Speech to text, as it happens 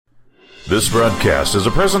This broadcast is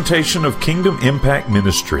a presentation of Kingdom Impact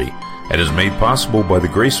Ministry and is made possible by the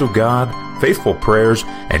grace of God, faithful prayers,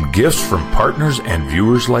 and gifts from partners and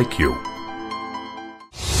viewers like you.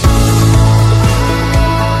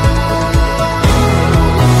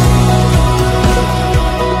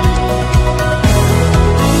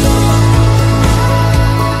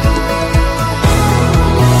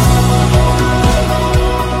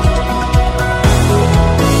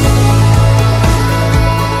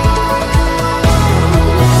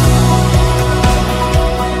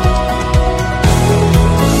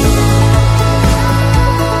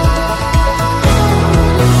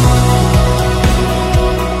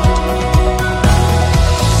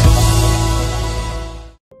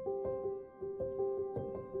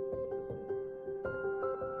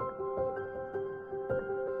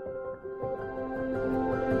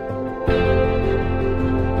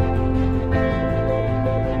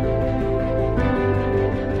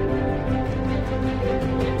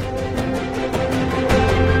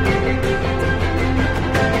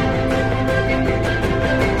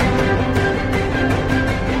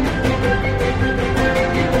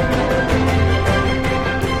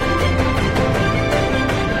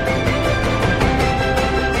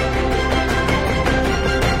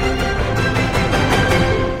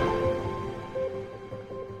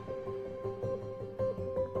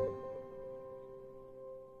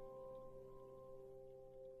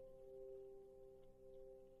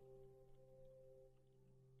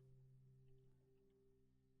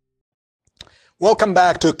 Welcome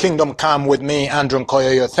back to Kingdom Come with me, Andrew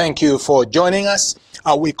Nkoyoyo. Thank you for joining us.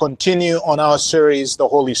 We continue on our series, The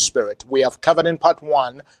Holy Spirit. We have covered in part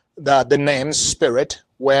one the name Spirit,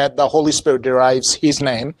 where the Holy Spirit derives his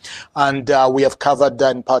name. And we have covered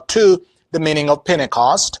in part two the meaning of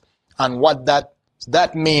Pentecost and what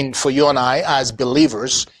that means for you and I as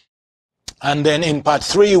believers. And then in part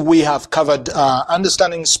three, we have covered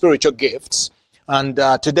understanding spiritual gifts. And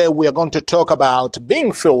today we are going to talk about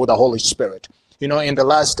being filled with the Holy Spirit. You know, in the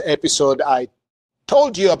last episode, I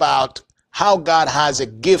told you about how God has a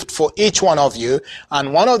gift for each one of you.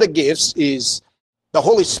 And one of the gifts is the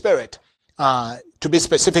Holy Spirit. To be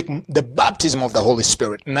specific, the baptism of the Holy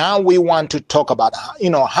Spirit. Now we want to talk about,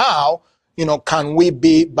 how, can we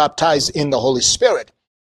be baptized in the Holy Spirit?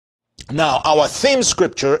 Now, our theme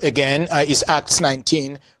scripture, again, is Acts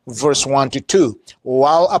 19, verse 1 to 2.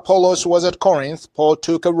 While Apollos was at Corinth, Paul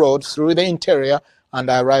took a road through the interior and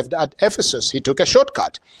arrived at Ephesus. He took a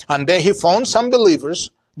shortcut. And there he found some believers,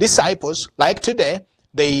 disciples, like today.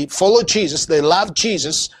 They followed Jesus. They loved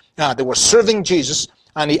Jesus. They were serving Jesus.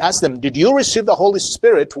 And he asked them, did you receive the Holy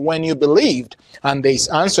Spirit when you believed? And they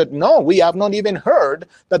answered, no, we have not even heard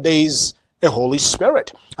that there is a Holy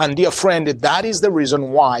Spirit. And dear friend, that is the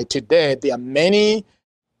reason why today there are many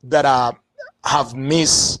that have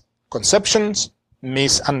misconceptions,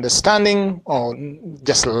 misunderstanding, or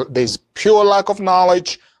just there's pure lack of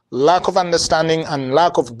knowledge, lack of understanding, and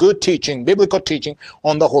lack of good teaching, biblical teaching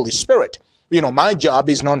on the Holy Spirit. My job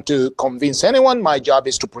is not to convince anyone. My job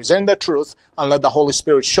is to present the truth and let the Holy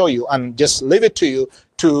Spirit show you, and just leave it to you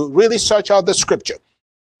to really search out the scripture.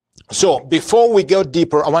 So before we go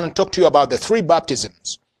deeper, I want to talk to you about the three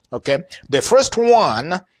baptisms. Okay. The first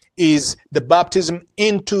one is the baptism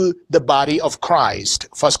into the body of Christ.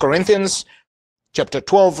 1 Corinthians chapter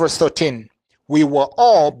 12, verse 13. We were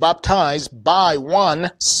all baptized by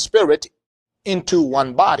one Spirit into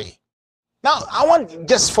one body. Now, I want,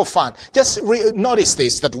 just for fun, notice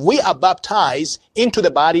this, that we are baptized into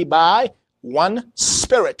the body by one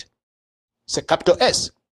Spirit. It's a capital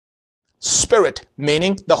S. Spirit,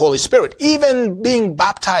 meaning the Holy Spirit. Even being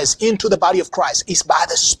baptized into the body of Christ is by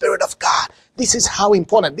the Spirit of God. This is how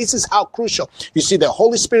important, this is how crucial. You see, the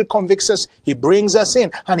Holy Spirit convicts us, he brings us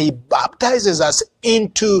in, and he baptizes us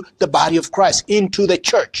into the body of Christ, into the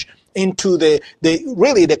church, into the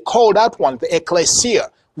called out one, the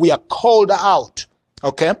ecclesia. We are called out.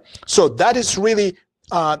 Okay? So that is really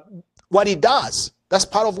what he does. That's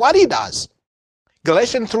part of what he does.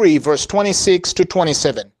 Galatians 3, verse 26 to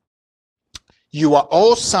 27. You are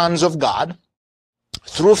all sons of God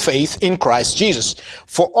through faith in Christ Jesus.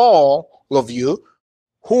 For all of you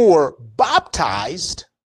who were baptized,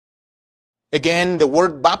 again, the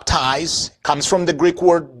word baptize comes from the Greek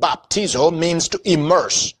word baptizo, means to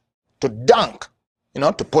immerse, to dunk,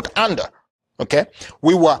 to put under. Okay?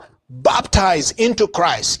 We were baptized into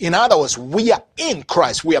Christ. In other words, we are in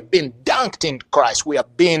Christ. We have been dunked in Christ. We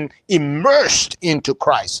have been immersed into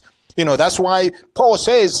Christ. That's why Paul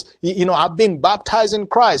says, I've been baptized in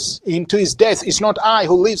Christ into his death. It's not I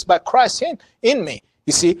who lives, but Christ in me.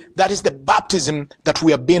 You see, that is the baptism that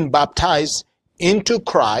we have been baptized into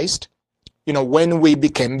Christ, when we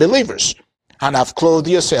became believers and have clothed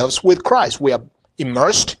yourselves with Christ. We are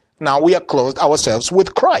immersed. Now we are clothed ourselves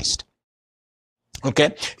with Christ.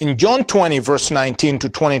 Okay, in John 20, verse 19 to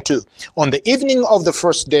 22, on the evening of the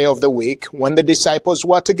first day of the week, when the disciples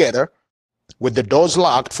were together, with the doors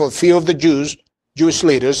locked for fear of the Jewish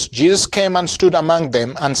leaders, Jesus came and stood among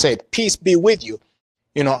them and said, "Peace be with you."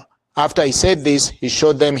 After he said this, he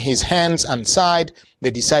showed them his hands and side.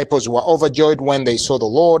 The disciples were overjoyed when they saw the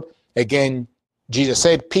Lord. Again, Jesus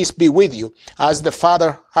said, "Peace be with you. As the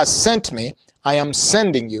Father has sent me, I am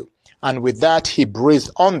sending you." And with that, he breathed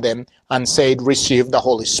on them and said, "Receive the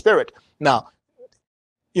Holy Spirit." Now,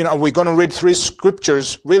 we're going to read three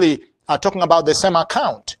scriptures really talking about the same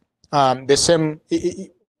account, the same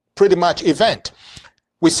pretty much event.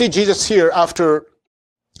 We see Jesus here after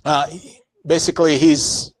basically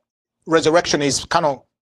his resurrection is kind of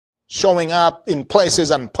showing up in places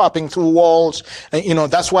and popping through walls.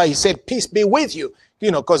 And, that's why he said, "Peace be with you,"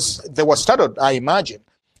 because they were startled, I imagine.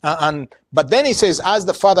 But then he says, "As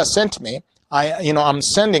the Father sent me, I'm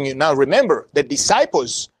sending you." Now remember, the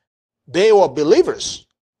disciples, they were believers,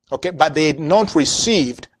 okay, but they had not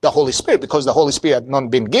received the Holy Spirit because the Holy Spirit had not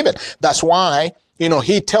been given. That's why,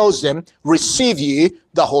 he tells them, "Receive ye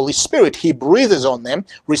the Holy Spirit." He breathes on them,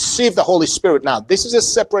 receive the Holy Spirit. Now, this is a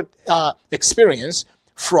separate experience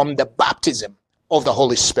from the baptism of the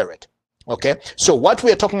Holy Spirit. Okay, so what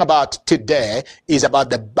we are talking about today is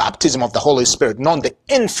about the baptism of the Holy Spirit, not the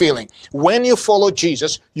infilling. When you follow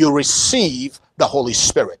Jesus, you receive the Holy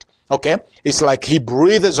Spirit. Okay, it's like he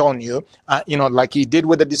breathes on you, like he did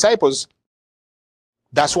with the disciples.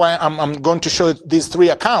 That's why I'm going to show these three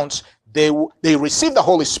accounts. They receive the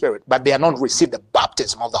Holy Spirit, but they are not received the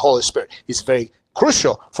baptism of the Holy Spirit. It's very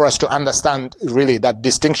crucial for us to understand really that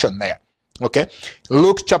distinction there. Okay,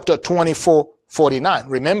 Luke chapter 24:49.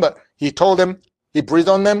 Remember, he told them, he breathed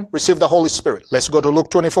on them, receive the Holy Spirit. Let's go to Luke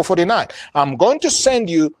 24:49. "I'm going to send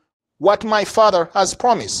you what my Father has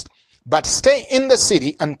promised, but stay in the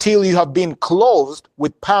city until you have been clothed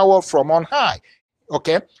with power from on high."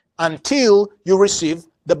 Okay, until you receive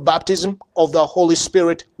the baptism of the Holy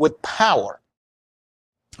Spirit with power.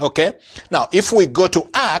 Okay, now if we go to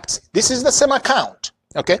Acts, this is the same account.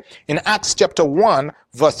 Okay, in Acts chapter 1,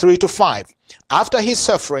 verse 3 to 5. After his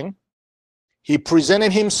suffering, he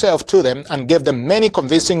presented himself to them and gave them many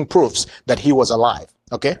convincing proofs that he was alive.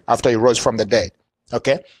 Okay, after he rose from the dead.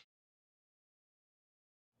 Okay,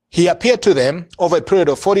 he appeared to them over a period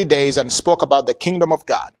of 40 days and spoke about the kingdom of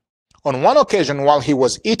God. On one occasion, while he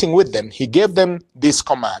was eating with them, he gave them this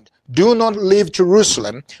command: "Do not leave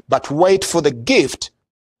Jerusalem, but wait for the gift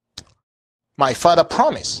my Father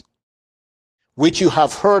promised, which you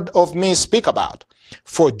have heard of me speak about.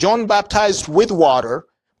 For John baptized with water,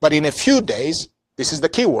 but in a few days," this is the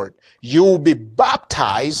key word, "you will be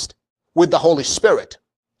baptized with the Holy Spirit."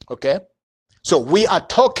 Okay, so we are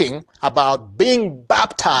talking about being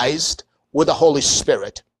baptized with the Holy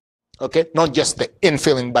Spirit. Okay, not just the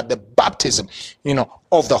infilling, but the baptism,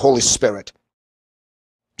 of the Holy Spirit.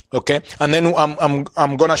 Okay, and then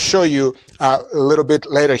I'm going to show you a little bit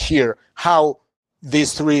later here how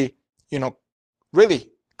these three, really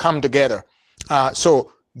come together.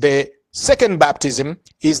 So the second baptism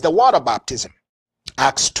is the water baptism.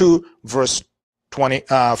 Acts 2, verse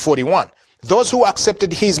 41. Those who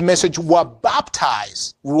accepted his message were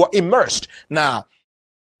baptized, were immersed. Now,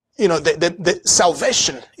 the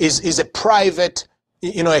salvation is a private,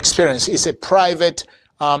 experience. It's a private,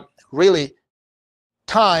 really,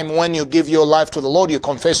 time when you give your life to the Lord, you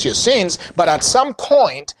confess your sins. But at some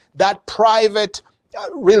point, that private,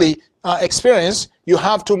 really, experience, you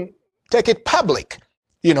have to take it public,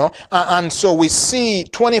 and so we see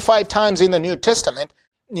 25 times in the New Testament,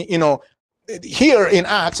 here in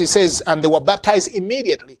Acts, it says, "And they were baptized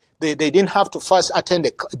immediately." They didn't have to first attend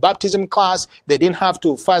a baptism class. They didn't have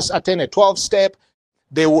to first attend a 12-step.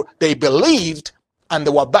 They believed and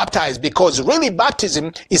they were baptized, because really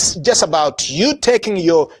baptism is just about you taking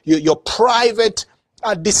your private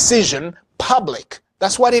decision public.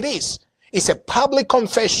 That's what it is. It's a public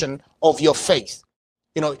confession of your faith.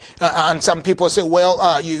 And some people say,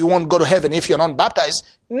 well, you won't go to heaven if you're not baptized.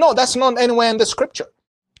 No, that's not anywhere in the scripture.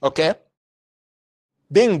 Okay?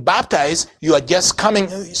 Being baptized, you are just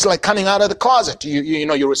it's like coming out of the closet.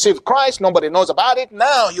 You receive Christ, nobody knows about it.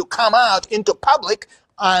 Now you come out into public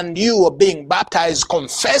and you are being baptized,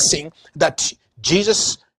 confessing that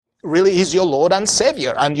Jesus really is your Lord and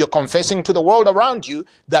Savior. And you're confessing to the world around you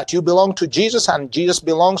that you belong to Jesus and Jesus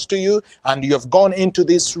belongs to you. And you have gone into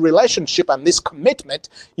this relationship and this commitment,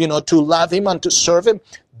 to love him and to serve him.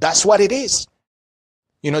 That's what it is.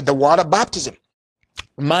 The water baptism.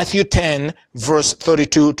 Matthew 10, verse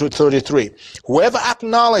 32 to 33. Whoever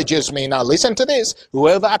acknowledges me, now listen to this,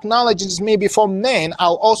 whoever acknowledges me before men,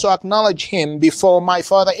 I'll also acknowledge him before my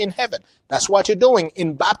Father in heaven. That's what you're doing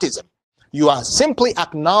in baptism. You are simply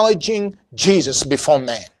acknowledging Jesus before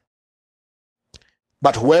man.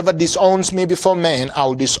 But whoever disowns me before man,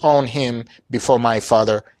 I'll disown him before my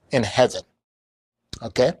Father in heaven.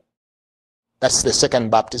 Okay? That's the second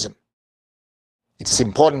baptism. It's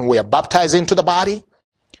important. We are baptized into the body,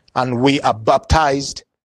 and we are baptized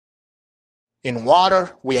in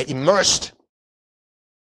water. We are immersed,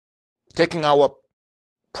 taking our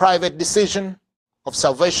private decision of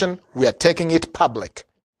salvation. We are taking it public.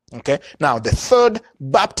 Okay? Now, the third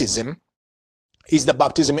baptism is the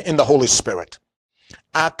baptism in the Holy Spirit.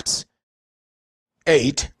 Acts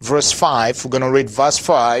 8, verse 5. We're going to read verse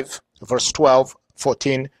 5, verse 12,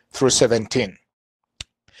 14 through 17.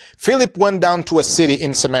 Philip went down to a city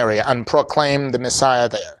in Samaria and proclaimed the Messiah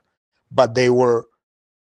there. But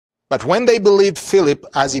when they believed Philip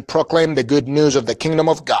as he proclaimed the good news of the kingdom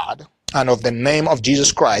of God and of the name of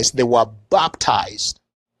Jesus Christ, they were baptized.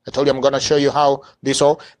 I told you I'm going to show you how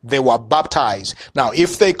they were baptized. Now,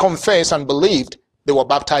 if they confessed and believed, they were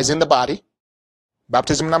baptized in the body.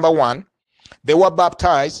 Baptism number 1. They were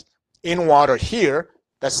baptized in water here.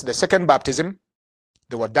 That's the second baptism.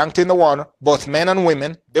 They were dunked in the water, both men and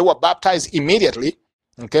women. They were baptized immediately.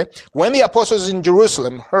 Okay. When the apostles in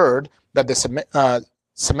Jerusalem heard that the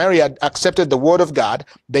Samaria had accepted the word of God,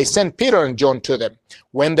 they sent Peter and John to them.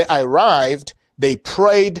 When they arrived, they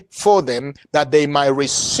prayed for them that they might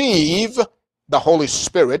receive the Holy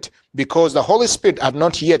Spirit, because the Holy Spirit had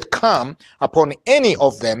not yet come upon any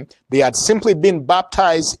of them. They had simply been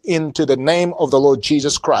baptized into the name of the Lord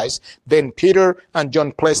Jesus Christ. Then Peter and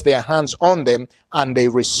John placed their hands on them and they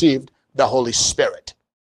received the Holy Spirit.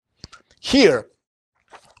 Here,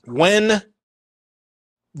 when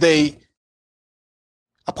the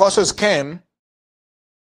apostles came,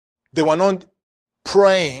 they were not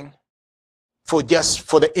praying for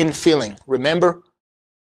the infilling. Remember,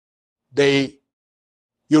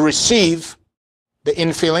 you receive the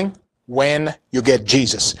infilling when you get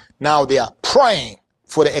Jesus. Now they are praying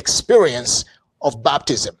for the experience of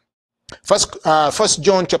baptism. First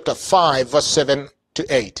John chapter 5, verse 7 to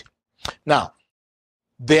 8. Now,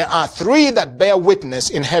 there are three that bear witness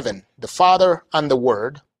in heaven: the Father and the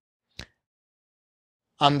Word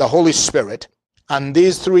and the Holy Spirit, and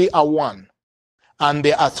these three are one. And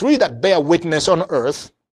there are three that bear witness on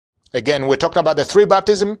earth. Again, we're talking about the three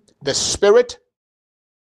baptism: the Spirit,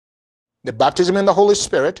 the baptism in the Holy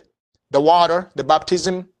Spirit, the water, the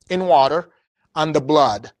baptism in water, and the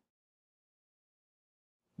blood,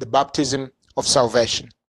 the baptism of salvation.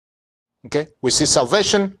 Okay? We see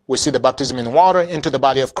salvation, we see the baptism in water into the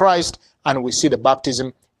body of Christ, and we see the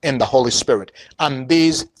baptism in the Holy Spirit. And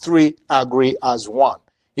these three agree as one.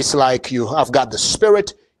 It's like you have got the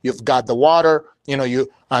Spirit, you've got the water,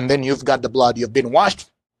 and then you've got the blood. You've been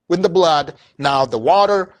washed with the blood. Now the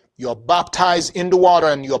water, you're baptized in the water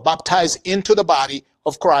and you're baptized into the body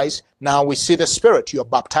of Christ. Now we see the Spirit. You're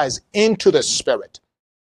baptized into the Spirit.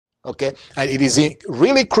 Okay? And it is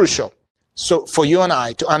really crucial so for you and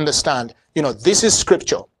I to understand, this is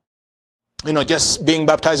scripture. Just being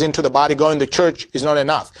baptized into the body, going to church is not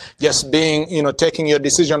enough. Just being, taking your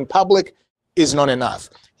decision public is not enough.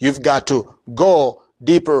 You've got to go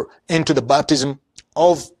deeper into the baptism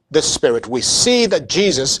of the Spirit. We see that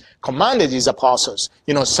Jesus commanded his apostles.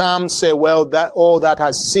 Some say, well, that all that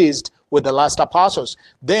has ceased with the last apostles.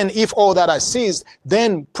 Then if all that has ceased,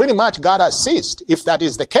 then pretty much God has ceased, if that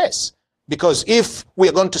is the case. Because if we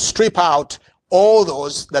are going to strip out all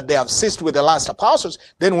those that they have ceased with the last apostles,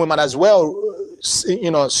 then we might as well,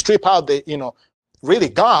 strip out really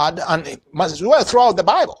God, and it must as well throw out the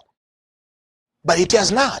Bible. But it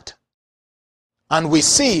has not. And we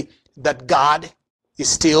see that God is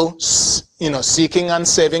still, seeking and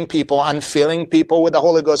saving people and filling people with the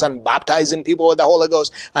Holy Ghost and baptizing people with the Holy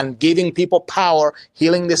Ghost and giving people power,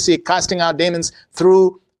 healing the sick, casting out demons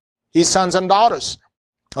through his sons and daughters.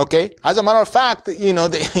 Okay? As a matter of fact, the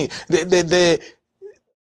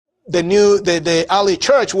early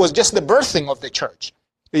church was just the birthing of the church.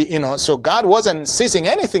 So God wasn't ceasing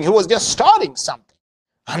anything. He was just starting something.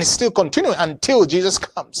 And it's still continuing until Jesus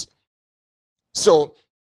comes. So,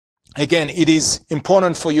 again, it is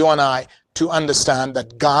important for you and I to understand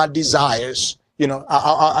that God desires,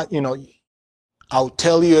 I'll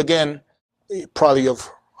tell you again, probably you've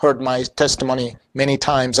heard my testimony many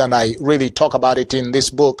times, and I really talk about it in this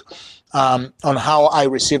book, on how I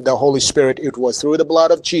received the Holy Spirit. It was through the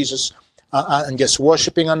blood of Jesus, and just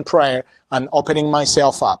worshiping and prayer and opening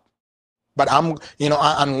myself up. But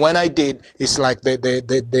and when I did, it's like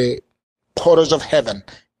the portals of heaven,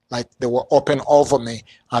 like they were open over me,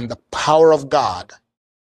 and the power of God.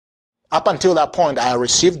 Up until that point, I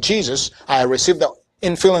received Jesus, I received the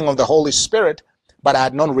infilling of the Holy Spirit, but I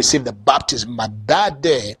had not received the baptism. But that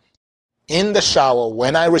day, in the shower,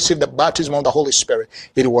 when I received the baptism of the Holy Spirit,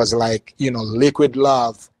 it was like, liquid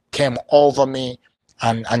love came over me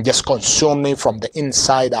and just consumed me from the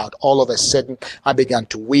inside out. All of a sudden, I began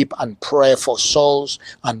to weep and pray for souls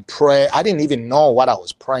and pray. I didn't even know what I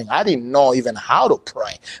was praying. I didn't know even how to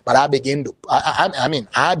pray, but I began to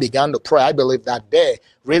pray. I believe that day,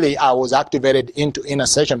 really, I was activated into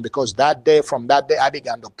intercession, because from that day, I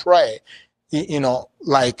began to pray.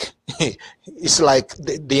 Like it's like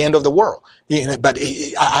the end of the world. But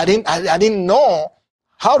I didn't know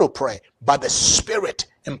how to pray, but the Spirit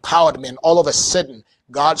empowered me, and all of a sudden,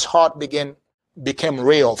 God's heart became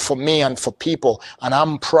real for me and for people, and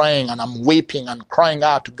I'm praying and I'm weeping and crying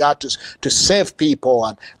out to God to save people,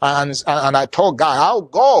 and I told God, I'll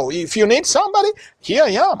go. If you need somebody, here I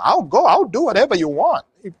am. I'll go. I'll do whatever you want.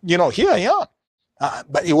 Here I am.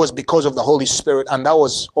 But it was because of the Holy Spirit, and that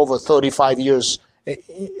was over 35 years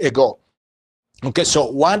ago. Okay, so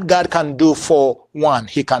what God can do for one,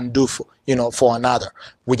 he can do for another.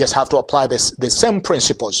 We just have to apply the same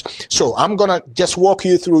principles. So I'm going to just walk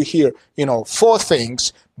you through here, 4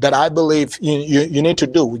 things that I believe you need to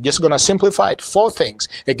do. We're just going to simplify it. 4 things.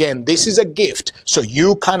 Again, this is a gift, so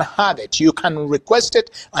you can have it. You can request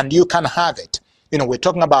it, and you can have it. We're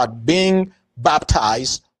talking about being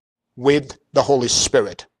baptized with the Holy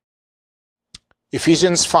Spirit.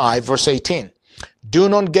 Ephesians 5, verse 18. Do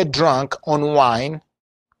not get drunk on wine,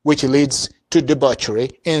 which leads to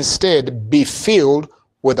debauchery. Instead, be filled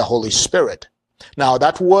with the Holy Spirit. Now,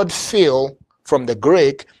 that word fill from the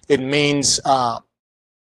Greek, it means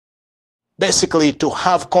basically to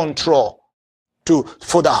have control,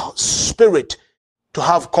 for the Spirit to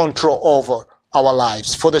have control over our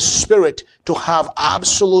lives, for the Spirit to have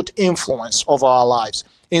absolute influence over our lives.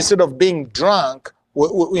 Instead of being drunk,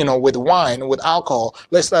 with wine, with alcohol,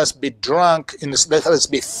 let's be drunk let us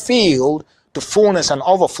be filled to fullness and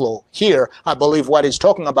overflow. Here, I believe what he's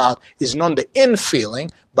talking about is not the infilling,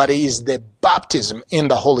 but it is the baptism in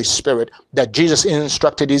the Holy Spirit that Jesus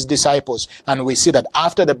instructed his disciples. And we see that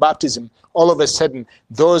after the baptism, all of a sudden,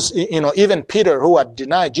 those, even Peter, who had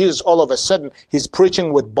denied Jesus, all of a sudden, he's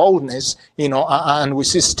preaching with boldness, and we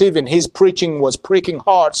see Stephen, his preaching was pricking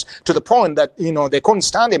hearts to the point that, they couldn't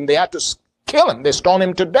stand him. They had to kill him. They stoned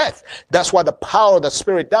him to death. That's what the power of the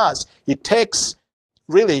Spirit does. It takes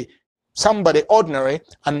really somebody ordinary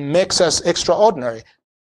and makes us extraordinary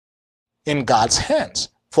in God's hands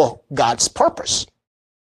for God's purpose.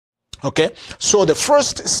 Okay, so the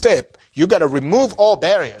first step, you got to remove all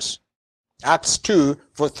barriers. Acts 2,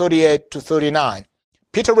 verse 38 to 39.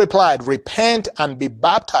 Peter replied, repent and be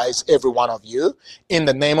baptized, every one of you, in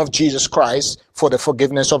the name of Jesus Christ for the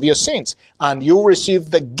forgiveness of your sins, and you will receive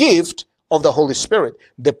the gift of the Holy Spirit.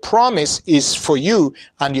 The promise is for you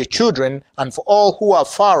and your children and for all who are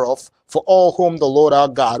far off, for all whom the Lord our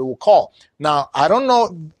God will call. Now, I don't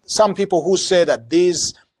know some people who say that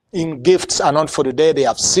these gifts are not for today, they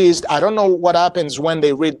have ceased. I don't know what happens when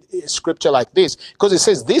they read scripture like this, because it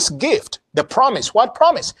says this gift, the promise, what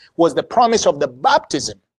promise? Was the promise of the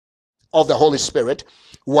baptism of the Holy Spirit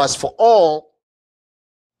was for all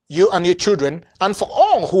you and your children and for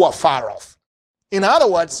all who are far off. In other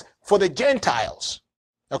words, for the Gentiles.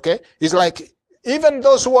 Okay, it's like even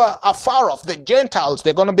those who are far off, the Gentiles,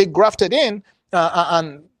 they're going to be grafted in,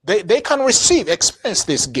 and they can experience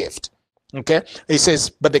this gift. Okay, he says,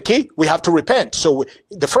 but the key, we have to repent. So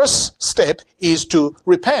the first step is to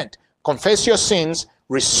repent, confess your sins,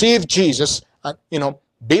 receive Jesus, and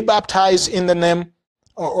be baptized in the name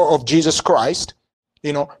of Jesus Christ.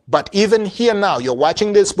 But even here now, you're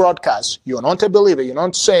watching this broadcast, you're not a believer, you're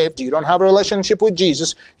not saved, you don't have a relationship with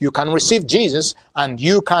Jesus, you can receive Jesus, and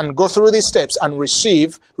you can go through these steps and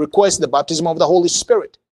request the baptism of the Holy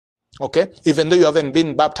Spirit. Okay? Even though you haven't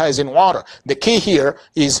been baptized in water. The key here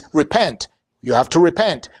is repent. You have to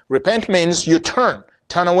repent. Repent means you turn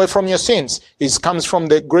away from your sins. It comes from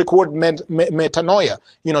the Greek word metanoia,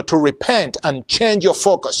 to repent and change your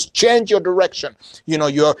focus, change your direction,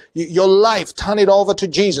 your life, turn it over to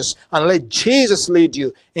Jesus and let Jesus lead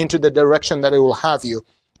you into the direction that he will have you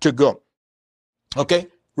to go. Okay?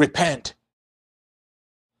 Repent.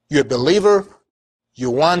 You're a believer. You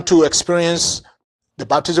want to experience the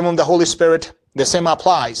baptism of the Holy Spirit. The same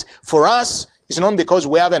applies. For us, it's not because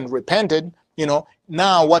we haven't repented.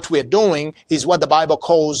 Now what we're doing is what the Bible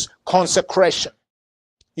calls consecration.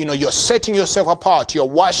 You're setting yourself apart. You're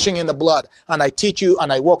washing in the blood. And I teach you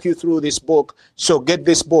and I walk you through this book. So get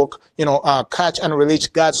this book, Catch and Release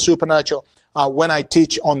God's Supernatural. When I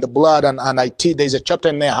teach on the blood and I teach, there's a chapter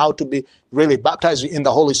in there, how to be really baptized in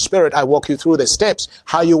the Holy Spirit. I walk you through the steps,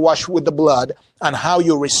 how you wash with the blood and how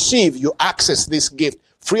you access this gift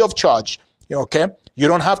free of charge. Okay? You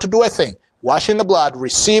don't have to do a thing. Wash in the blood,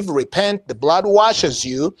 receive, repent, the blood washes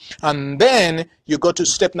you, and then you go to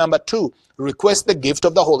step number 2, request the gift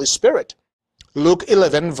of the Holy Spirit. Luke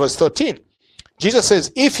 11, verse 13. Jesus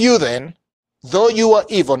says, if you then, though you are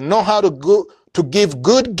evil, know how to give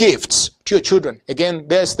good gifts to your children. Again,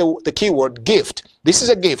 there's the key word, gift. This is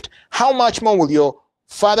a gift. How much more will your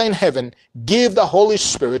Father in heaven give the Holy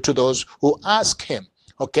Spirit to those who ask him?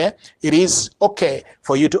 Okay? It is okay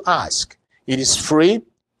for you to ask. It is free.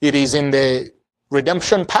 It is in the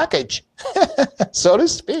redemption package, so to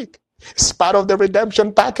speak. It's part of the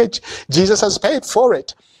redemption package. Jesus has paid for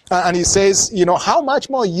it. And he says, how much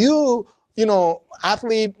more you,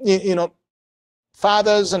 athlete,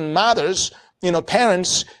 fathers and mothers,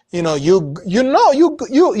 parents, you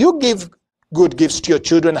give good gifts to your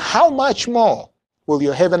children. How much more will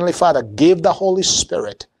your Heavenly Father give the Holy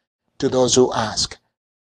Spirit to those who ask?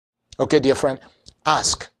 Okay, dear friend,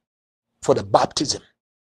 ask for the baptism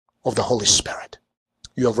of the Holy Spirit.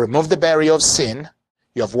 You have removed the barrier of sin.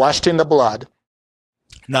 You have washed in the blood.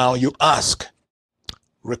 Now you ask,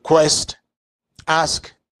 request,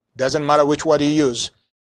 ask. Doesn't matter which word you use.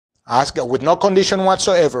 Ask with no condition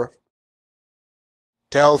whatsoever.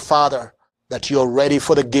 Tell Father that you're ready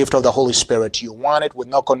for the gift of the Holy Spirit. You want it with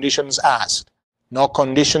no conditions asked. No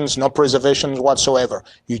conditions, no preservations whatsoever.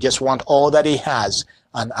 You just want all that he has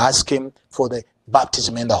and ask him for the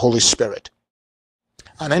baptism in the Holy Spirit.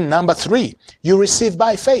 And then number 3, you receive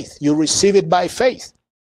by faith. You receive it by faith.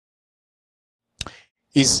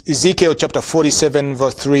 Ezekiel chapter 47,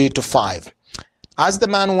 verse 3 to 5. As the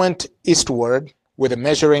man went eastward with a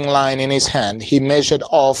measuring line in his hand, he measured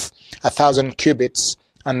off 1,000 cubits,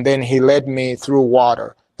 and then he led me through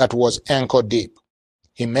water that was ankle deep.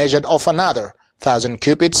 He measured off another 1,000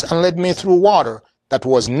 cubits and led me through water that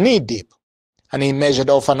was knee deep. And he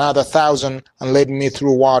measured off another 1,000 and led me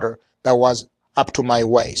through water that was up to my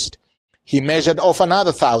waist. He measured off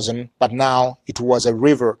another 1,000, but now it was a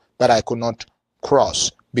river that I could not cross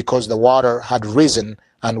because the water had risen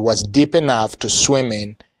and was deep enough to swim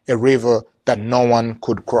in, a river that no one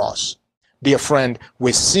could cross. Dear friend,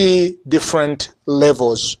 we see different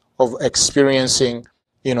levels of experiencing,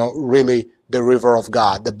 really the river of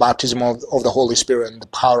God, the baptism of the Holy Spirit and the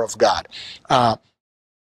power of God.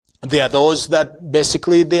 There are those that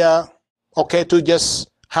basically they are okay to just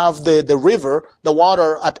have the river, the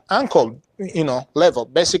water at ankle, level.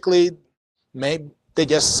 Basically, maybe they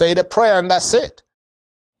just say the prayer and that's it.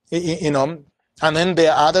 And then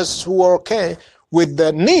there are others who are okay with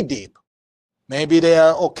the knee deep. Maybe they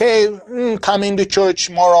are okay coming to church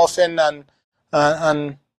more often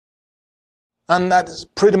and that's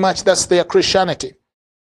pretty much, that's their Christianity.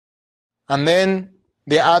 And then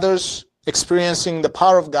there are others experiencing the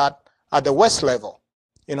power of God at the waist level.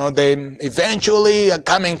 They eventually are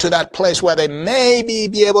coming to that place where they maybe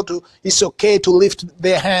be able to, it's okay to lift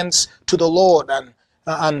their hands to the Lord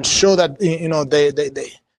and show that,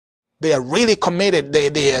 they are really committed,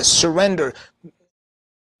 they are surrendered.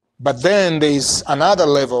 But then there's another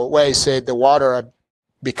level where he said the water had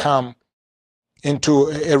become into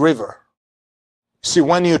a river. See,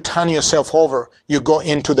 when you turn yourself over, you go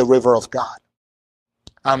into the river of God.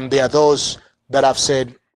 And there are those that have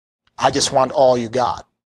said, I just want all you got.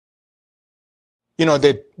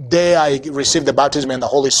 The day I received the baptism in the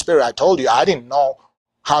Holy Spirit, I told you, I didn't know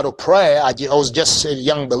how to pray. I was just a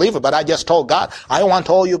young believer, but I just told God, I want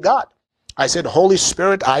all you got. I said, Holy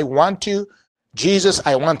Spirit, I want you. Jesus,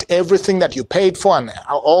 I want everything that you paid for and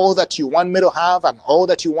all that you want me to have and all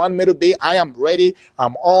that you want me to be. I am ready.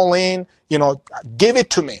 I'm all in. Give it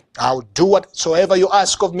to me. I'll do whatsoever you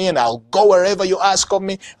ask of me and I'll go wherever you ask of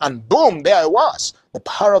me. And boom, there I was. The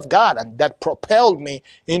power of God, and that propelled me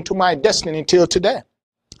into my destiny till today.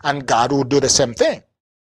 And God will do the same thing.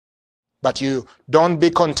 But you don't be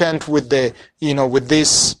content with the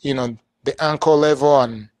ankle level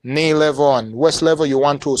and knee level and waist level. You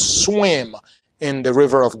want to swim in the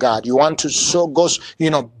river of God. You want to go,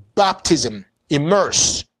 baptism,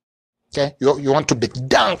 immerse. Okay, you want to be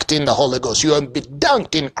dunked in the Holy Ghost. You want to be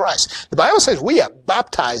dunked in Christ. The Bible says we are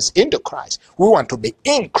baptized into Christ. We want to be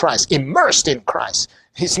in Christ, immersed in Christ.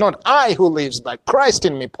 It's not I who lives, but Christ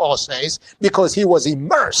in me, Paul says, because he was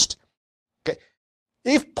immersed. Okay,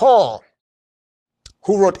 if Paul,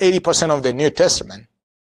 who wrote 80% of the New Testament,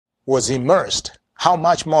 was immersed, how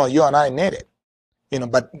much more you and I need it?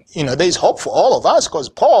 But there's hope for all of us, because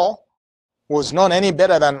Paul was not any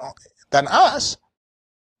better than us.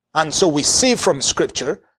 And so we see from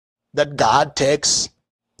Scripture that God takes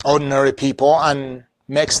ordinary people and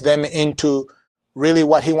makes them into really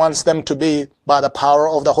what he wants them to be by the power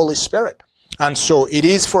of the Holy Spirit. And so it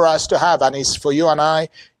is for us to have, and it's for you and I,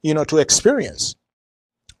 to experience.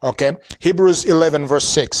 Okay? Hebrews 11 verse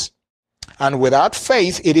 6. And without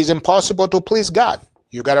faith, it is impossible to please God.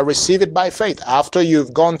 You got to receive it by faith. After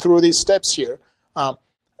you've gone through these steps here,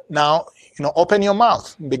 now, open your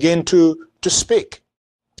mouth, begin to speak.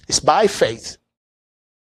 It's by faith.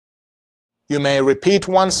 You may repeat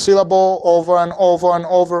one syllable over and over and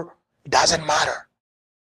over. It doesn't matter.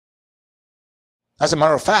 As a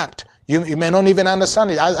matter of fact, you may not even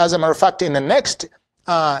understand it. As a matter of fact, in the next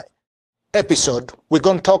episode, we're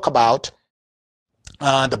going to talk about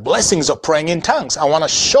the blessings of praying in tongues. I want to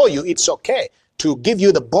show you it's okay to give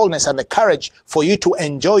you the boldness and the courage for you to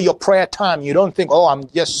enjoy your prayer time. You don't think, oh, I'm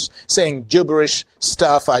just saying gibberish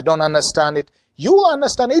stuff. I don't understand it. You will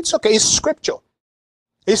understand. It's okay. It's scripture.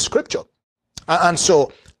 It's scripture. And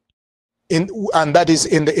so, and that is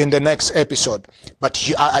in the next episode.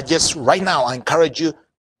 But I just right now I encourage you.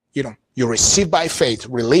 You receive by faith.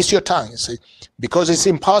 Release your tongue. See, because it's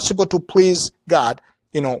impossible to please God.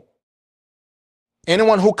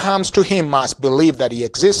 Anyone who comes to him must believe that he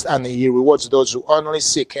exists and he rewards those who only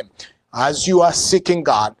seek him. As you are seeking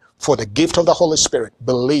God for the gift of the Holy Spirit,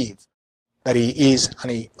 believe that he is,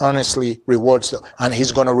 and he honestly rewards them, and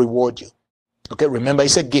he's going to reward you. Okay, remember,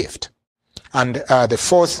 it's a gift. And the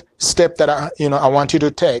fourth step that I want you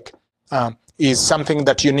to take is something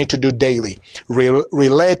that you need to do daily.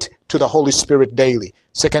 Relate to the Holy Spirit daily.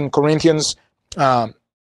 2 Corinthians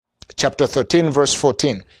chapter 13, verse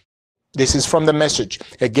 14. This is from the Message.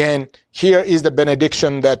 Again, here is the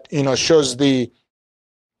benediction that shows the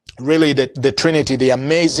Trinity, the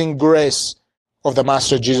amazing grace of the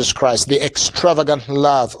Master Jesus Christ, the extravagant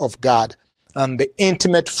love of God, and the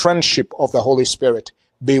intimate friendship of the Holy Spirit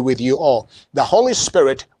be with you all. The Holy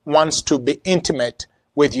Spirit wants to be intimate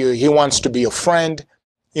with you. He wants to be your friend.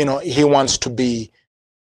 He wants to be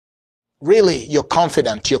really your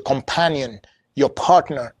confidant, your companion, your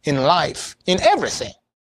partner in life, in everything.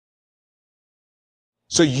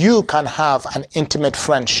 So you can have an intimate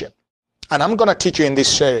friendship. And I'm going to teach you in this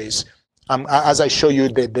series, as I show you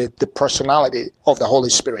the personality of the Holy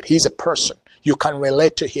Spirit. He's a person. You can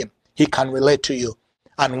relate to him. He can relate to you.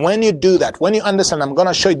 And when you do that, when you understand, I'm going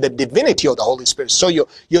to show you the divinity of the Holy Spirit. So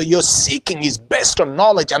you're seeking his best on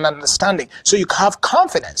knowledge and understanding. So you have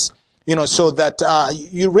confidence, so that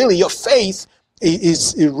your faith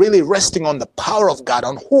is really resting on the power of God,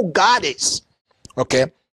 on who God is. Okay?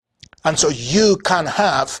 And so you can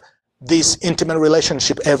have this intimate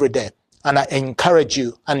relationship every day. And I encourage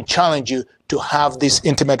you and challenge you to have this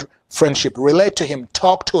intimate friendship. Relate to him,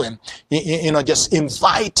 talk to him, just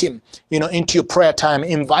invite him, into your prayer time.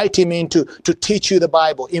 Invite him to teach you the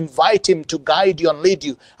Bible. Invite him to guide you and lead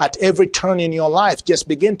you at every turn in your life. Just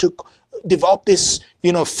begin to develop this,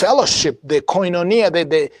 fellowship, the koinonia,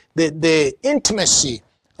 the intimacy.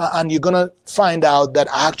 And you're going to find out that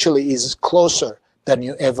actually is closer than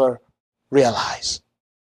you ever realize.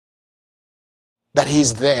 That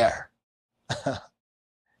he's there.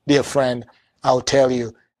 Dear friend, I'll tell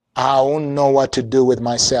you, I won't know what to do with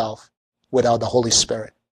myself without the Holy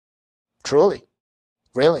Spirit. Truly.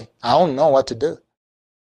 Really. I don't know what to do.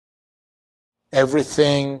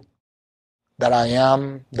 Everything that I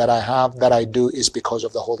am, that I have, that I do is because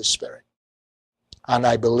of the Holy Spirit. And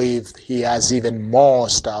I believe he has even more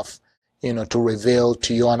stuff, to reveal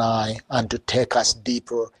to you and I, and to take us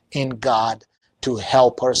deeper in God, to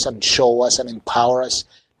help us and show us and empower us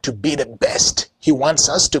to be the best he wants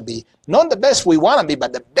us to be. Not the best we want to be,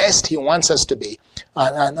 but the best he wants us to be.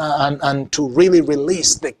 And to really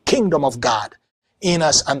release the kingdom of God in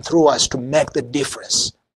us and through us to make the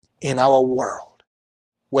difference in our world,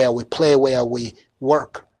 where we play, where we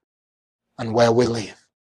work, and where we live.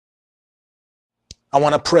 I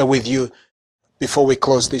want to pray with you before we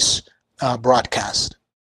close this broadcast.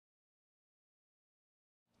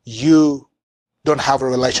 You don't have a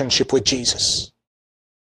relationship with Jesus.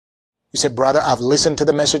 You say, brother, I've listened to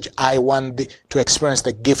the message. I want to experience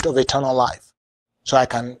the gift of eternal life so I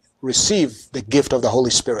can receive the gift of the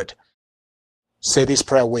Holy Spirit. Say this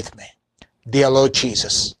prayer with me. Dear Lord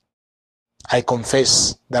Jesus, I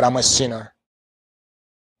confess that I'm a sinner.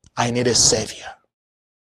 I need a Savior.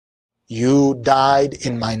 You died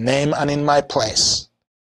in my name and in my place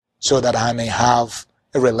so that I may have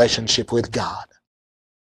a relationship with God.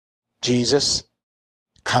 Jesus,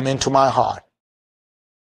 come into my heart.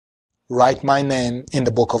 Write my name in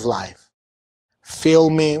the book of life. Fill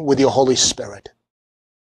me with your Holy Spirit.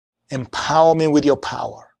 Empower me with your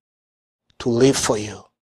power to live for you,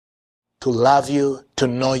 to love you, to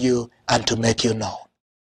know you, and to make you known.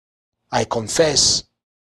 I confess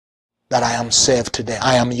that I am saved today.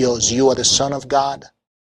 I am yours. You are the Son of God.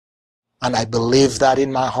 And I believe that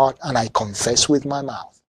in my heart, and I confess with my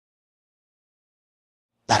mouth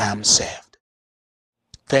that I am saved.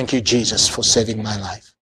 Thank you, Jesus, for saving my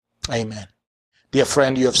life. Amen. Dear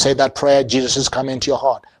friend, you have said that prayer. Jesus has come into your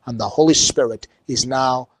heart, and the Holy Spirit is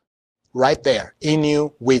now right there in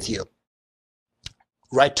you, with you.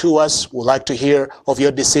 Write to us. We'd like to hear of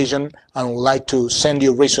your decision, and we'd like to send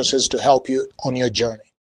you resources to help you on your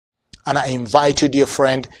journey. And I invite you, dear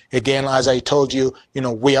friend, again, as I told you,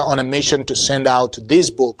 we are on a mission to send out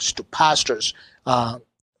these books to pastors. My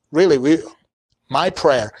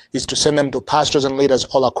prayer is to send them to pastors and leaders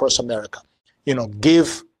all across America.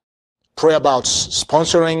 Pray about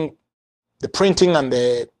sponsoring the printing and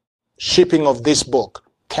the shipping of this book,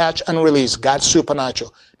 Catch and Release God's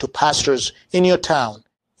Supernatural, to pastors in your town,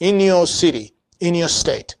 in your city, in your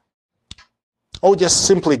state. Or just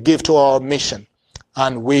simply give to our mission,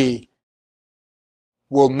 and we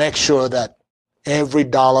will make sure that every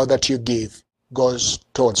dollar that you give goes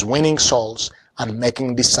towards winning souls and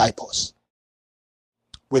making disciples.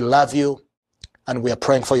 We love you, and we are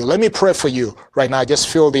praying for you. Let me pray for you right now. I just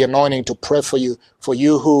feel the anointing to pray for you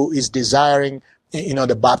who is desiring,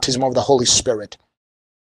 the baptism of the Holy Spirit.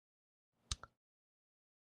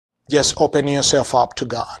 Just open yourself up to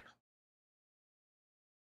God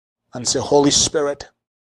and say, Holy Spirit,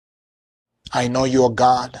 I know you're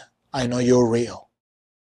God. I know you're real.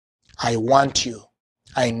 I want you.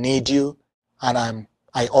 I need you. And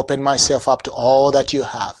I open myself up to all that you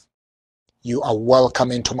have. You are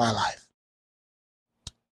welcome into my life.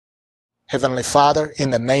 Heavenly Father, in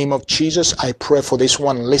the name of Jesus, I pray for this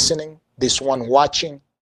one listening, this one watching,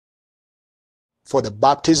 for the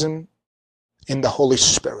baptism in the Holy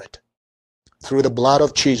Spirit. Through the blood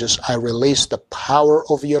of Jesus, I release the power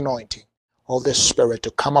of the anointing of the Spirit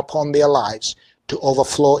to come upon their lives, to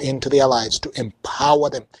overflow into their lives, to empower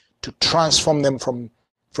them, to transform them from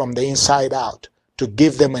the inside out, to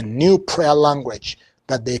give them a new prayer language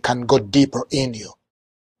that they can go deeper in you.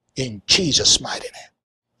 In Jesus' mighty name.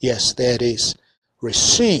 Yes, there it is.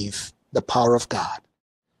 Receive the power of God.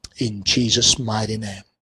 In Jesus' mighty name.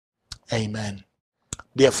 Amen.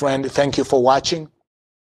 Dear friend, thank you for watching,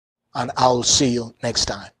 and I'll see you next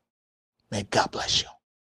time. May God bless you.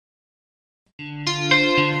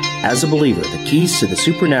 As a believer, the keys to the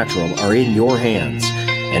supernatural are in your hands,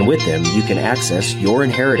 and with them you can access your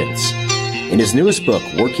inheritance. In his newest book,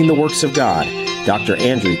 Working the Works of God, Dr.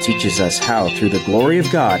 Andrew teaches us how, through the glory of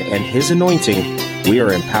God and his anointing, we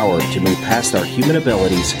are empowered to move past our human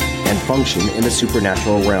abilities and function in the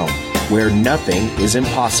supernatural realm, where nothing is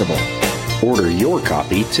impossible. Order your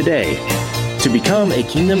copy today. To become a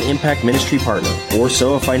Kingdom Impact Ministry partner or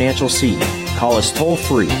sow a financial seed, call us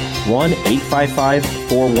toll-free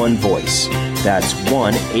 1-855-41-VOICE. That's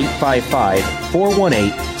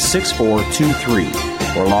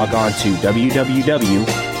 1-855-418-6423. Or log on to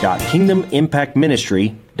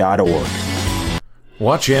www.kingdomimpactministry.org.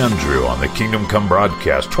 Watch Andrew on the Kingdom Come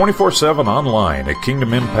broadcast 24/7 online at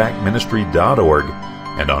kingdomimpactministry.org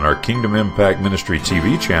and on our Kingdom Impact Ministry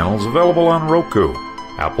TV channels available on Roku,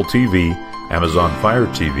 Apple TV, Amazon Fire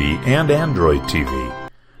TV, and Android TV.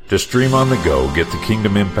 To stream on the go, get the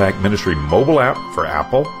Kingdom Impact Ministry mobile app for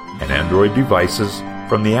Apple and Android devices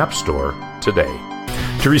from the App Store today.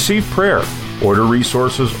 To receive prayer, order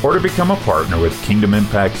resources, or to become a partner with Kingdom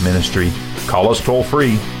Impact Ministry, call us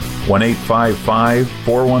toll-free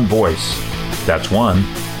 1-855-41-VOICE. That's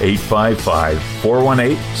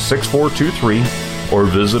 1-855-418-6423, or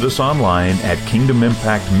visit us online at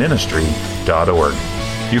kingdomimpactministry.org.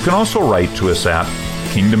 You can also write to us at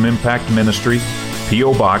Kingdom Impact Ministry,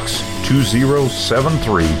 P.O. Box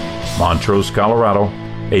 2073, Montrose, Colorado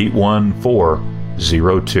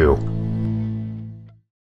 81402.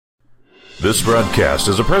 This broadcast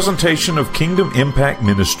is a presentation of Kingdom Impact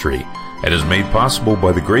Ministry and is made possible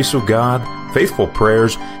by the grace of God, faithful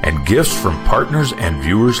prayers, and gifts from partners and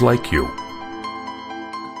viewers like you.